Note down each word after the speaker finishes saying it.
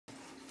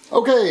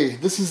Okay,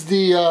 this is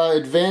the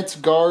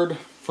advanced guard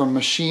from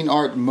Machine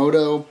Art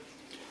Moto.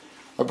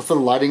 I prefer the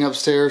lighting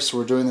upstairs, so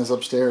we're doing this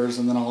upstairs,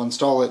 and then I'll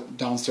install it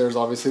downstairs.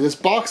 Obviously, this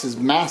box is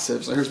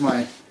massive. So here's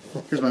my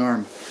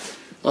arm.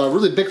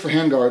 Really big for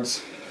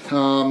handguards.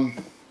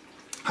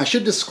 I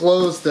should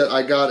disclose that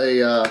I got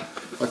a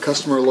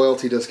customer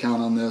loyalty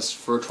discount on this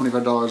for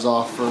 $25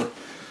 off for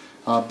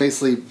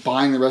basically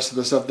buying the rest of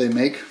the stuff they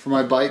make for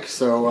my bike.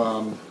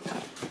 So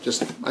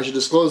I should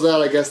disclose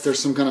that. I guess there's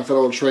some kind of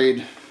Federal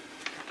Trade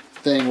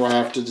thing where I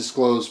have to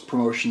disclose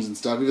promotions and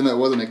stuff, even though it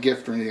wasn't a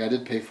gift or anything. I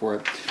did pay for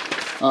it.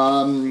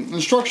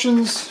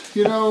 Instructions,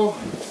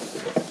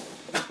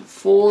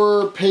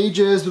 4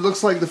 pages. It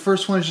looks like the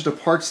first one is just a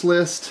parts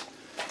list.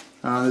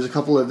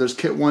 There's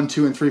kit 1,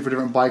 2, and 3 for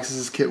different bikes. This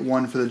is kit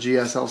 1 for the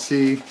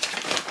GSLC.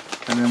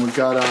 And then we've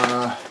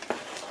got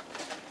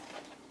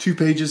 2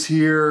 pages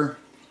here.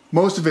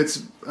 Most of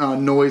it's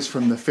noise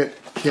from the fit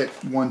kit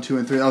 1, 2,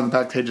 and 3. On the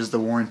back page is the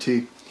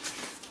warranty.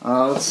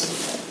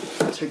 Let's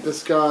take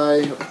this guy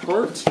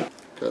apart.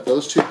 Got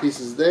those 2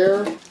 pieces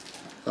there.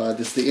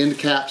 This is the end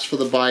caps for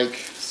the bike,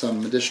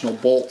 some additional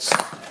bolts,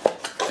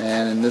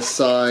 and in this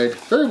side,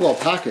 very well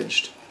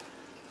packaged,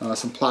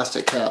 some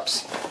plastic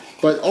caps.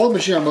 But all the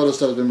Machine Art Moto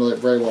stuff has been really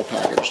very well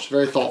packaged,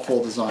 very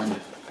thoughtful design.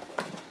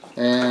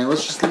 And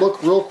let's just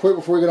look real quick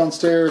before we get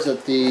downstairs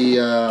at the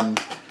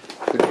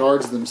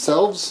guards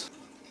themselves.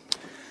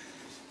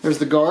 There's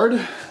the guard.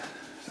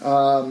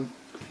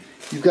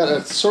 You've got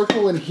a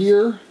circle in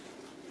here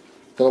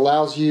that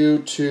allows you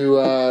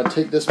to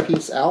take this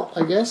piece out,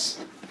 I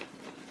guess.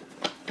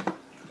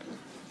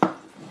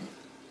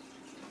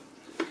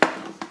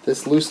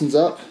 This loosens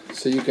up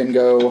so you can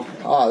go,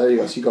 there you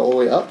go, so you go all the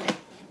way up,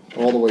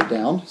 all the way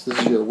down. So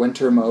this is your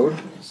winter mode,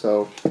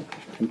 so you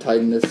can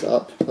tighten this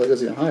up. Oh, it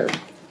goes even higher.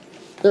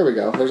 There we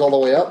go, there's all the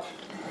way up,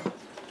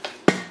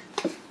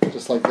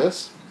 just like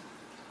this.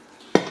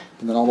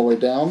 And then all the way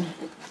down,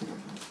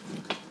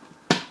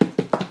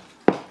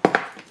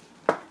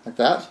 like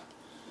that.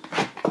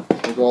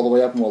 We'll go all the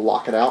way up and we'll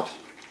lock it out.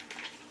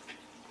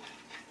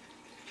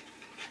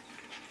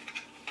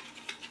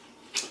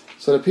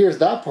 So it appears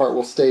that part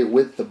will stay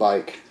with the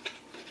bike,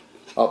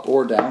 up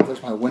or down.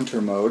 There's my winter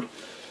mode.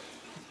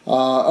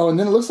 And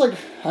then it looks like,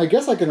 I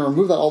guess I can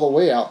remove that all the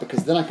way out,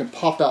 because then I can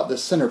pop out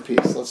this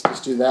centerpiece. Let's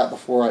just do that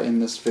before I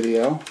end this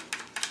video.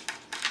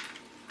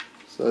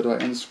 So do I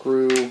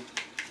unscrew?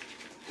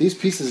 These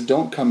pieces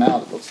don't come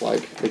out, it looks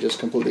like. They just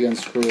completely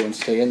unscrew and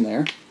stay in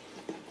there.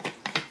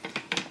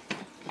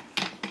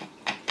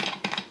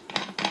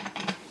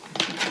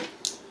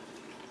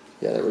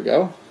 Yeah, there we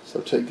go. So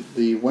take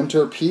the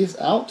winter piece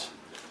out.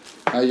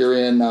 Now you're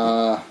in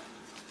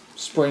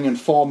spring and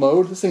fall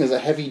mode. This thing is a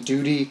heavy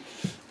duty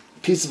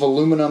piece of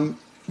aluminum.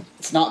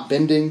 It's not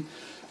bending.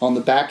 On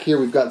the back here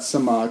we've got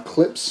some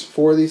clips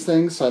for these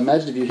things. So I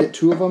imagine if you hit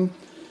 2 of them,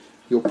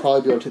 you'll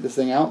probably be able to take this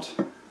thing out.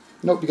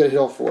 Nope, you gotta hit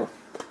all 4.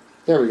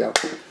 There we go.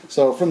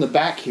 So from the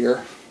back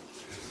here,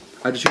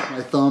 I just use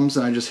my thumbs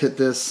and I just hit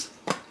this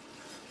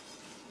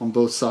on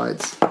both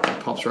sides. It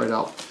pops right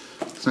out.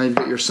 So now you've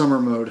got your summer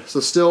mode. So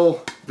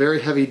still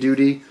very heavy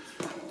duty,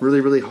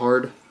 really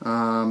hard,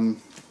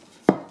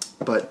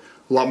 but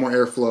a lot more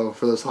airflow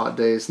for those hot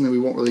days, and then we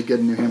won't really get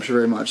in New Hampshire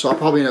very much. So I'll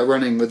probably end up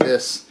running with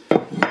this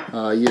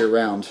year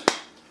round.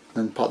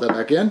 Then pop that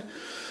back in,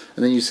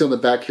 and then you see on the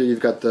back here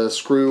you've got the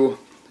screw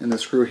and the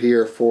screw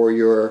here for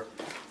your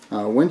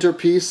winter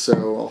piece.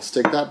 So I'll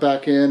stick that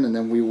back in, and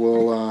then we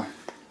will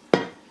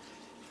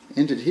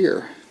end it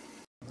here.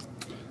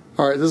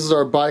 Alright, this is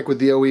our bike with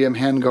the OEM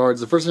handguards.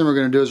 The first thing we're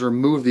going to do is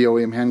remove the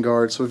OEM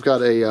handguards. So we've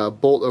got a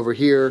bolt over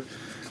here.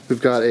 We've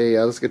got a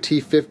looks like a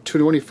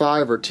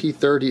T25 or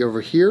T30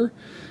 over here.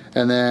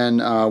 And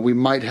then we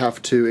might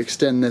have to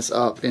extend this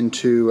up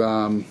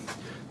into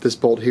this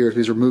bolt here,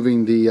 because we're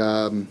removing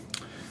the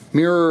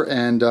mirror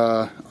and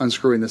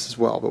unscrewing this as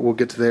well. But we'll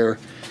get to there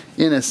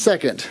in a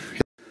second.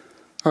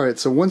 Alright,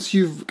 so once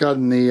you've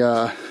gotten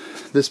the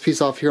this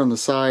piece off here on the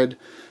side,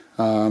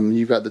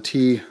 you've got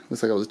the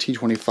looks like it was a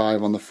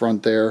T25 on the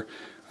front there.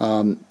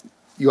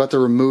 You have to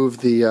remove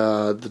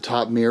the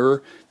top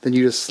mirror. Then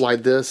you just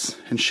slide this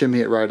and shimmy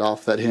it right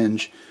off that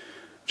hinge,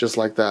 just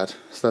like that.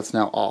 So that's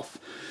now off.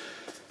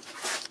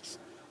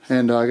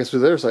 And I guess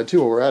with the other side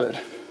too while we're at it.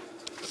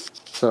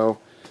 So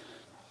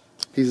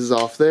pieces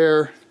off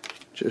there,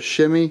 just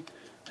shimmy,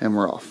 and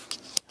we're off.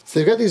 So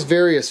you've got these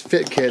various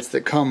fit kits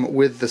that come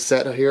with the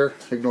set here.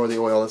 Ignore the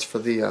oil, that's for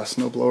the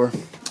snowblower.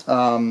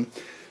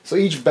 So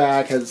each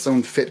bag has its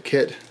own fit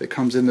kit that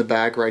comes in the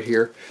bag right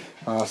here.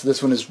 So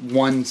this one is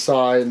one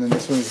side, and then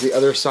this one is the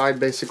other side,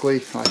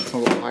 basically. Oh, I can come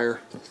a little higher.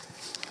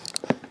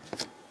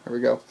 There we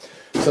go.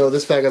 So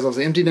this bag is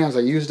obviously empty now as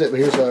I used it, but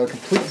here's a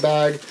complete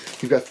bag.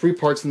 You've got 3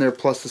 parts in there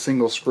plus the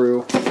single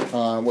screw.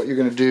 What you're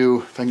going to do,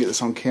 if I can get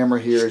this on camera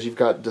here, is you've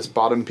got this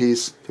bottom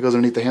piece that goes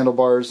underneath the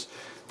handlebars.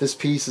 This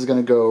piece is going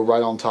to go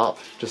right on top,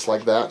 just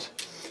like that.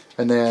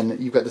 And then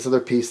you've got this other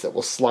piece that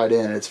will slide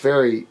in. It's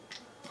very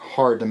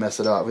hard to mess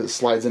it up. It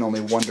slides in only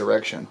one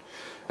direction.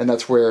 And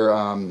that's where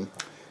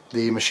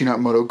the Machine Art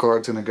Moto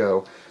guard's going to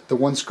go. the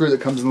one screw that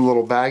comes in the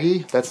little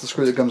baggie, that's the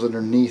screw that comes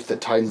underneath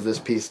that tightens this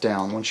piece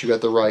down once you got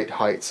the right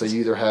height. So you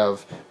either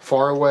have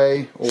far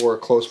away or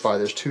close by.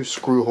 There's 2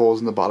 screw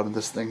holes in the bottom of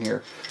this thing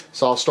here.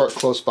 So I'll start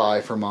close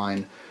by for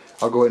mine.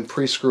 I'll go ahead and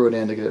pre-screw it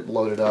in to get it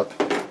loaded up,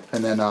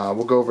 and then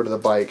we'll go over to the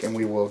bike and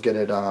we will get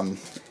it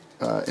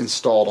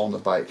installed on the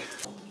bike.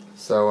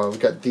 So we've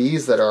got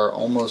these that are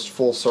almost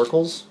full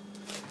circles,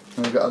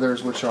 and we've got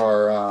others which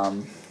are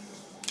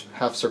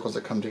half circles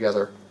that come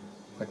together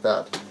like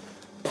that.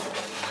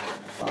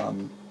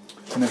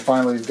 And then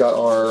finally we've got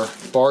our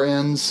bar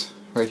ends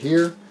right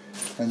here,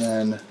 and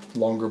then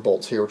longer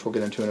bolts here, which we'll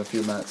get into in a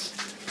few minutes.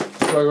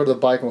 So I'll go to the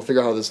bike and we'll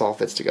figure out how this all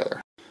fits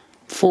together.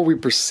 Before we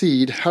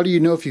proceed, how do you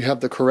know if you have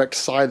the correct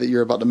side that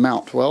you're about to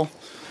mount? Well,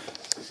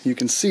 you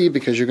can see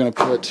because you're going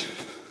to put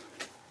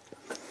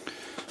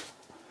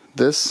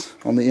this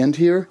on the end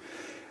here,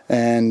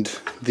 and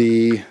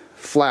the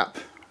flap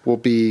will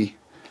be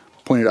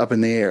pointed up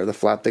in the air, the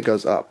flap that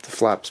goes up. The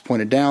flap's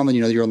pointed down, then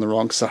you know you're on the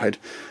wrong side.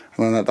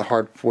 I learned that the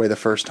hard way the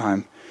first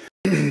time.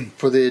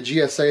 For the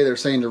GSA, they're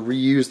saying to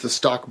reuse the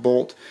stock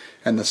bolt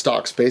and the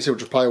stock spacer,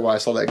 which is probably why I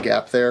saw that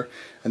gap there.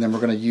 And then we're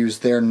going to use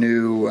their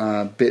new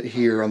bit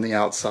here on the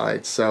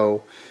outside.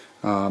 So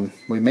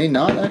we may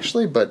not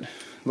actually, but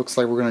looks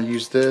like we're going to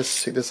use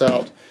this, take this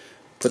out,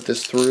 put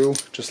this through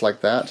just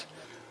like that.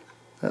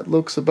 That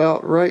looks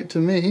about right to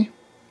me.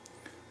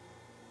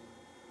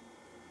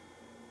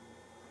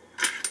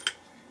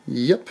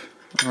 Yep,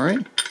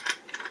 alright.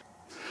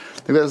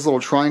 They've got this little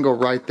triangle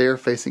right there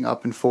facing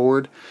up and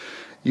forward.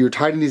 You're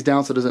tightening these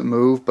down so it doesn't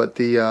move, but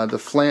the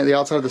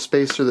outside of the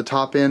spacer, the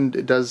top end,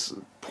 it does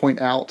point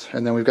out,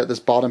 and then we've got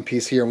this bottom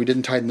piece here, and we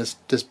didn't tighten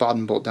this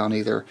bottom bolt down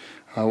either.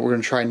 We're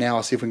going to try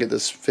now, see if we can get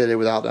this fitted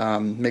without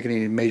making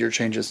any major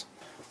changes.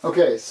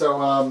 Okay,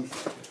 so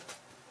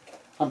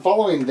I'm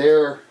following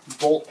their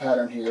bolt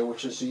pattern here,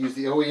 which is to use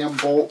the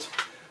OEM bolt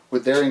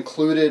with their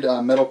included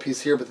metal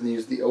piece here, but then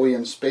use the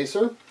OEM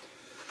spacer.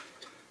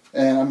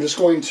 And I'm just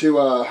going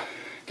to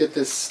get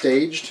this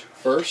staged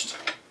first.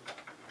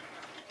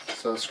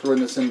 So screwing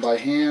this in by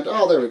hand.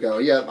 Oh, there we go.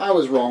 Yeah, I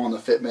was wrong on the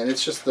fitment.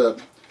 It's just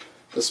the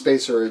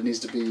spacer that needs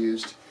to be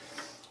used.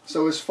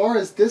 So as far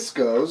as this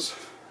goes,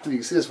 you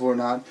can see this or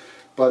not,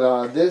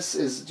 but this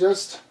is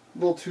just a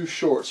little too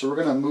short. So we're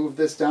going to move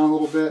this down a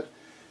little bit,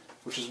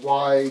 which is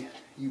why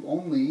you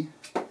only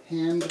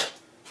hand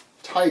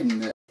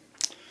tighten it.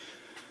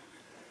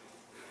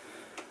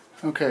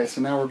 Okay, so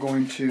now we're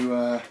going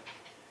to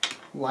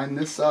line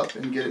this up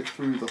and get it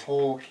through the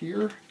hole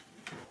here.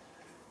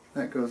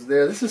 That goes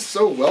there. This is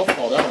so well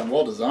thought out and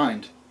well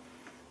designed.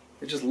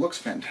 It just looks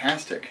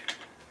fantastic.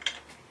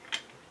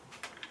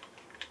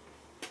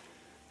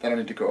 That'll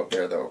need to go up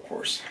there though, of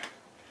course.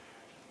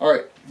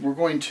 Alright, we're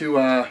going to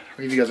I'll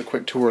give you guys a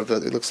quick tour of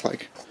what it looks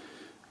like.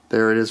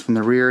 There it is from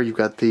the rear. You've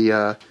got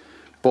the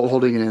bolt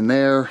holding it in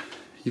there.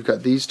 You've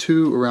got these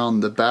two around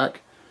the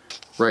back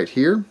right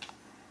here.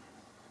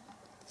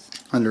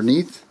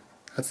 Underneath,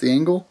 that's the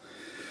angle.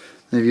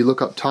 And if you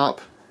look up top,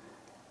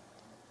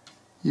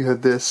 you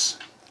have this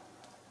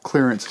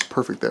clearance, it's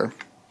perfect there.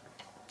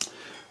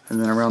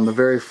 And then around the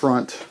very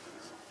front,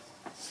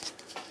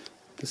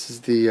 this is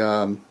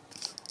the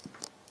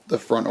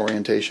front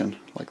orientation,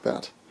 like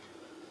that.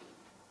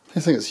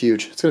 This thing is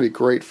huge. It's going to be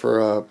great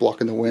for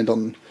blocking the wind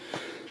on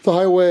the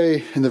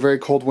highway in the very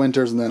cold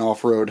winters and then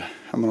off-road.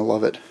 I'm going to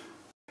love it.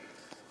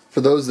 For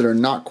those that are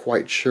not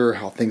quite sure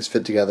how things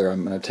fit together,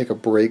 I'm going to take a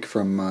break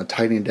from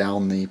tightening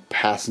down the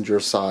passenger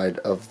side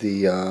of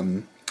the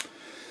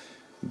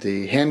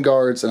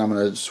handguards, and I'm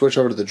going to switch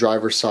over to the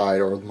driver's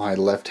side, or my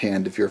left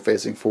hand if you're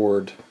facing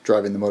forward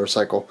driving the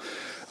motorcycle.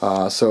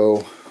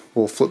 So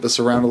we'll flip this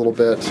around a little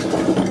bit.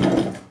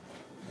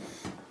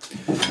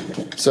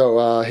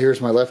 So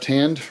here's my left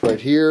hand right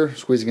here,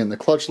 squeezing in the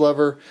clutch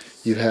lever.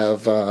 You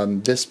have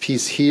this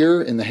piece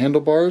here in the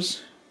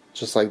handlebars,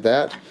 just like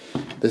that.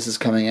 This is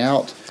coming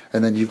out,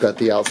 and then you've got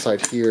the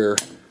outside here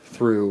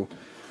through,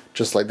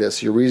 just like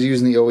this. You're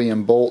reusing the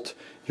OEM bolt,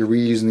 you're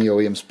reusing the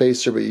OEM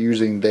spacer, but you're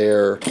using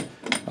their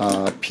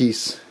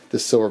piece,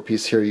 this silver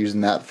piece here,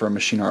 using that for a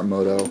Machine Art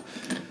Moto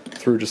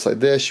through just like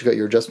this. You've got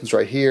your adjustments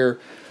right here,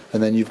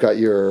 and then you've got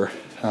your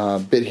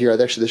bit here.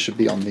 Actually, this should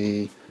be on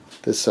the,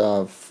 this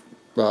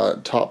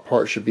top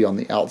part should be on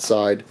the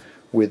outside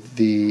with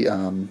the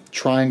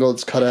triangle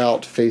that's cut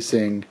out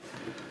facing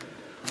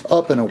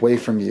up and away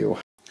from you.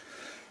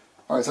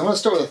 Alright, so I'm going to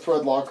start with a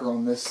thread locker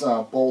on this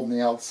bolt on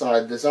the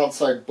outside. This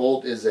outside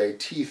bolt is a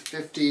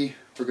T50.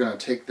 We're going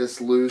to take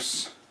this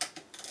loose.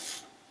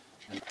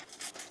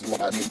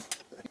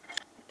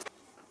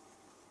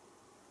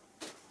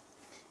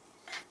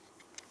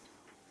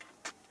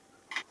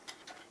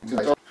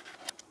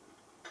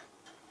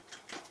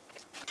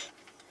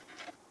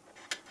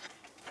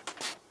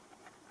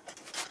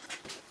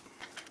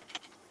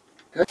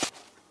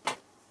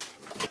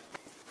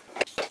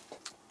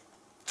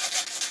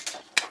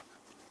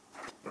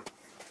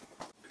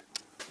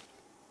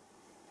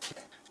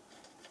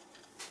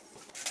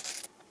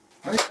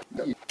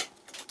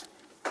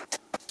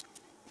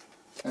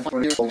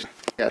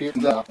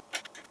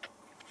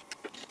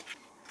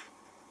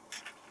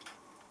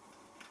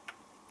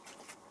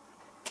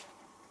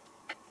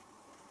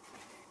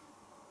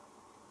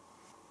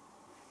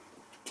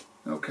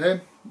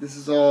 Okay, this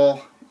is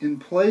all in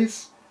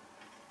place.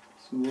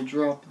 So we'll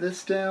drop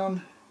this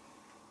down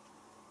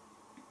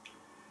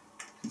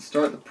and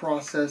start the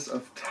process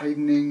of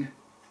tightening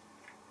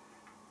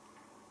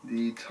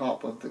the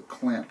top of the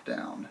clamp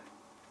down.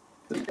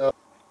 Okay.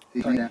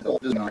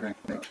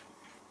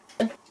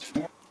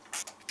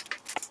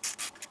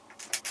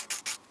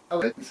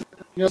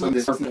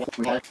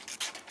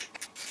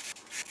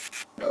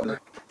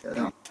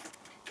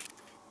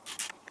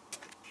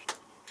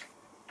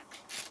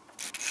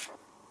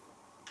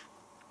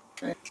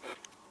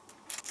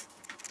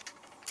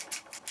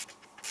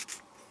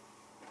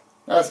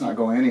 That's not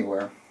going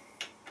anywhere.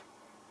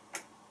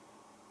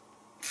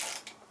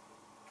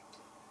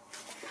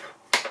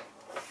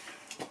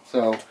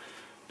 So,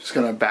 just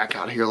gonna back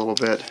out here a little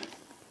bit,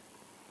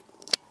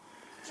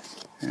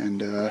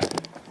 and there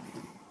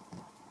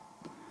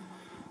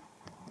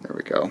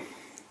we go.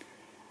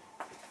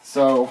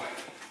 So,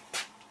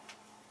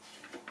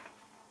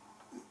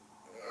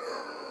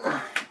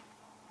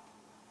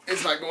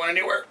 it's not going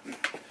anywhere.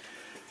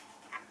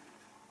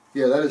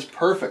 Yeah, that is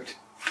perfect.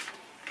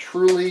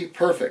 Truly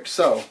perfect.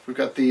 So, we've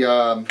got the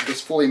this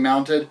fully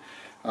mounted.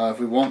 If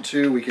we want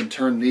to, we can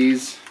turn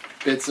these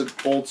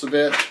bolts a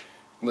bit,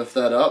 lift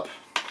that up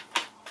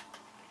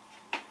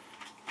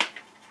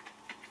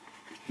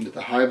into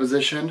the high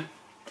position.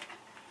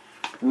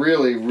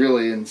 Really,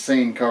 really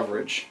insane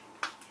coverage.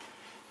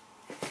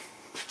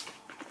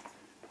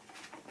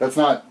 That's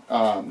not,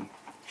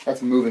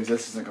 that's moving, so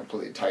this isn't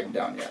completely tightened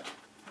down yet.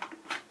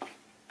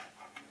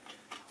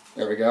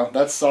 There we go.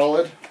 That's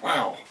solid.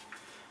 Wow.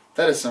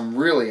 That is some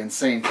really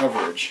insane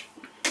coverage.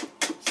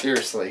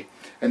 Seriously.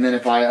 And then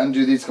if I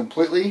undo these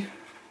completely,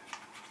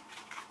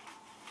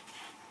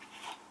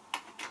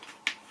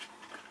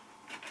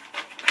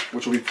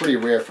 which will be pretty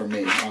rare for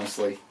me,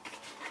 honestly.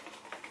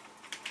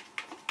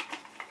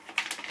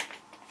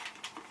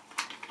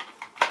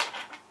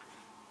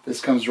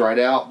 This comes right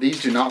out.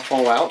 These do not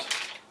fall out.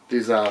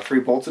 These 3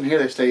 bolts in here,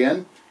 they stay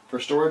in for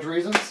storage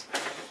reasons.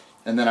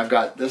 And then I've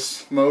got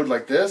this mode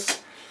like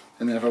this.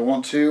 And then if I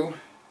want to,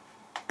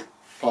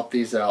 pop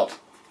these out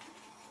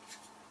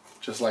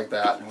just like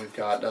that. And we've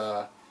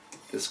got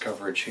this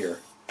coverage here.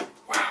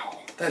 Wow,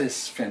 that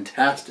is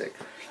fantastic.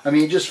 I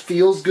mean, it just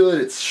feels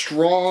good. It's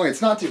strong.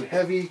 It's not too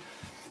heavy.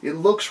 It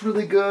looks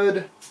really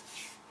good.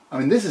 I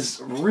mean, this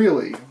is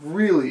really,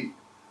 really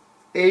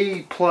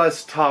A+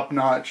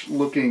 top-notch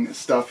looking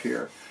stuff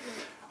here.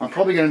 I'm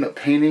probably going to end up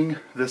painting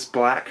this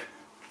black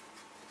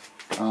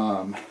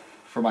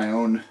for my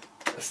own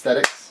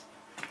aesthetics.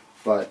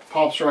 But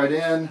pops right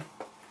in.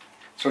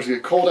 Starts to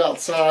get cold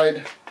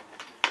outside.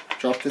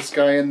 Drop this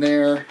guy in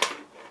there.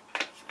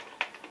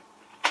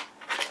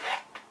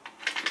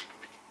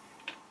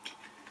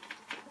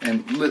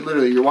 And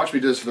literally, you're watching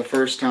me do this for the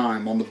first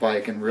time on the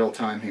bike in real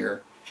time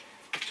here.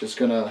 Just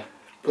gonna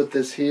put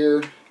this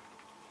here,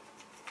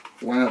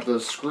 line up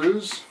those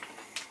screws.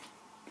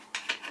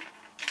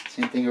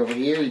 Same thing over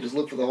here, you just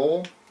look for the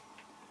hole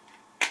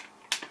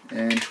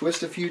and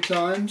twist a few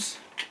times.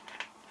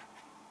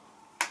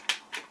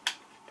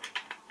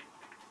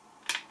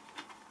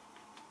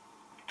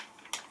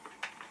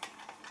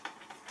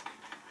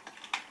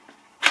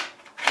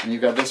 And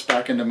you've got this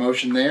back into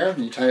motion there,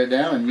 and you tighten it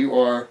down and you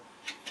are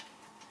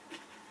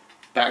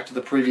back to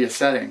the previous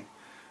setting.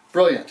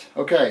 Brilliant.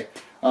 Okay,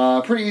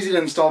 pretty easy to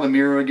install the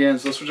mirror again,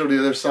 so let's switch over to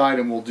the other side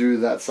and we'll do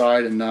that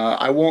side. And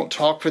I won't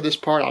talk for this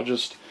part, I'll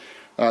just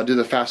do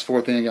the fast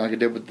forward thing like I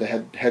did with the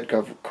head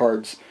cover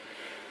cards.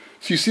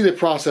 So you see the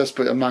process,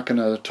 but I'm not going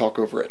to talk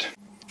over it.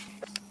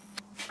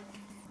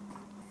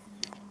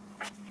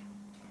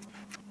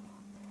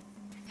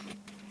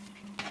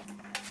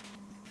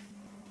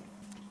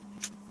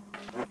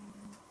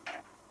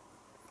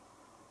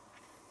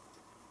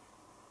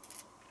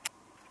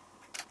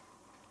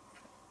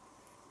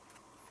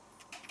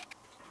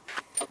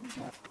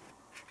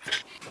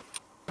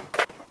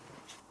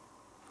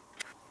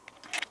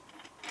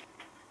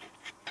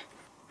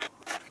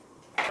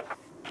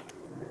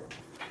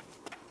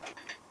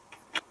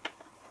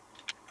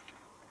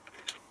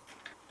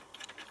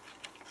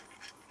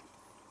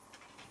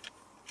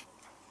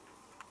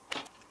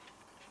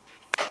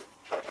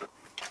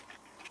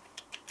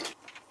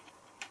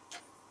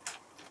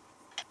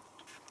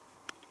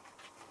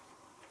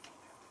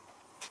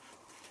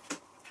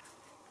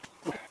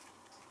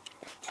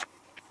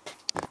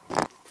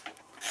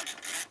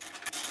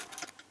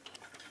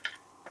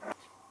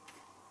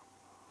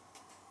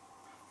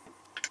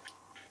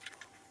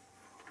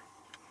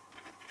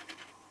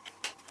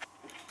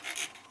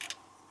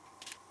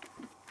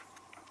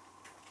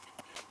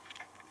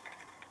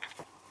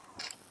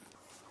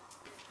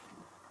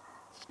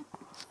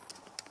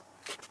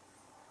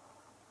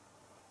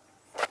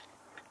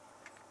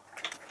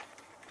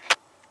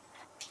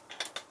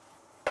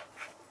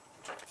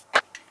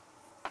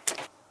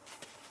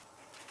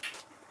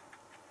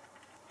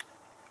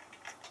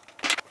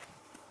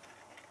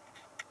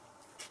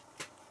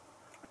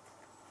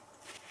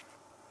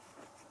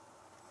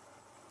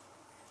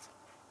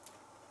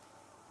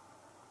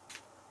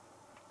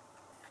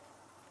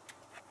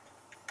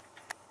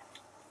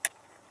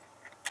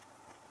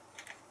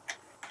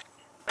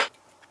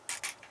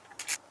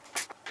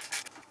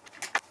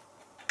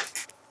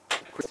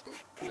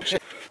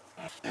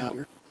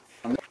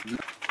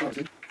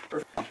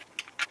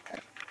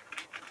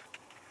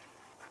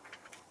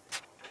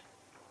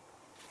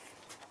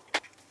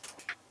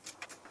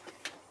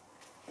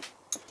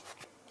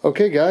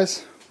 Okay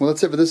guys, well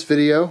that's it for this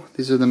video.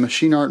 These are the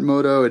Machine Art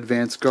Moto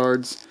advanced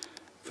guards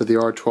for the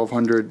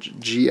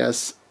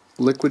R1200GS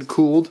liquid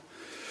cooled.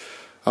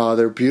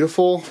 They're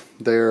beautiful,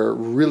 they're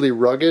really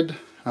rugged,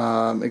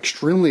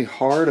 extremely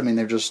hard. I mean,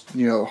 they're just,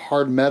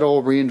 hard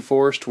metal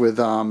reinforced with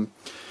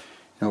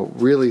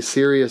really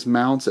serious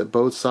mounts at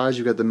both sides.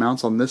 You've got the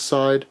mounts on this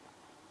side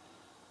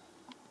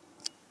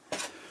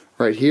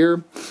right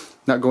here,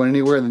 not going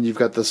anywhere, and then you've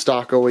got the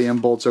stock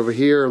OEM bolts over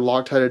here,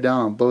 Loctited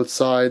down on both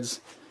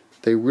sides.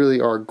 They really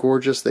are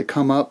gorgeous. They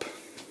come up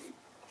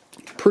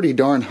pretty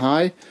darn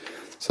high,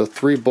 so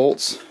 3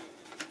 bolts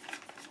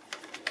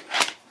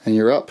and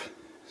you're up.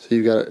 So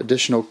you've got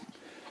additional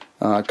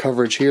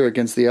coverage here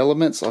against the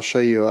elements. I'll show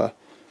you,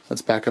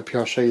 let's back up here,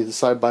 I'll show you the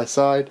side by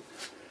side.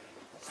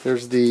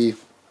 There's the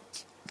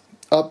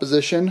up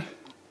position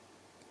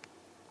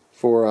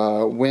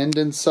for wind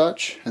and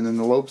such, and then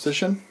the low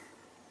position.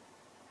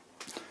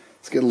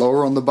 Let's get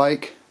lower on the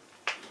bike.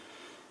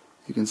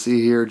 You can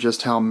see here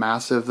just how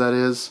massive that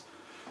is.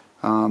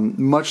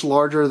 Much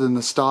larger than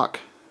the stock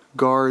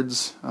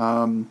guards.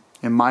 In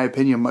my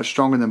opinion, much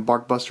stronger than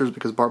Bark Busters,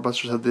 because Bark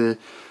Busters have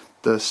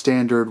the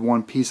standard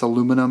one-piece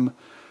aluminum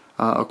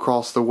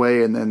across the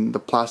way, and then the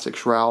plastic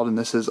shroud, and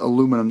this is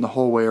aluminum the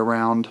whole way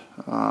around.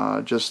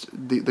 Just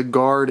the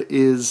guard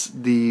is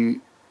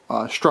the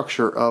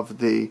structure of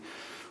the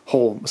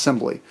whole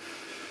assembly.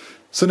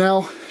 So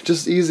now,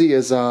 just easy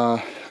as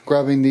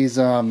grabbing these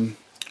ram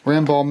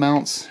ball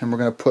mounts, and we're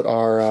going to put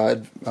our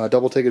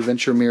double take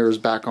adventure mirrors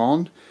back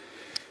on.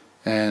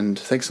 And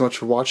thanks so much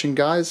for watching,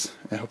 guys.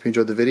 I hope you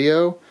enjoyed the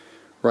video.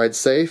 Ride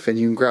safe, and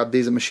you can grab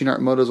these at Machine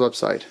Art Moto's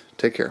website.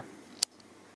 Take care.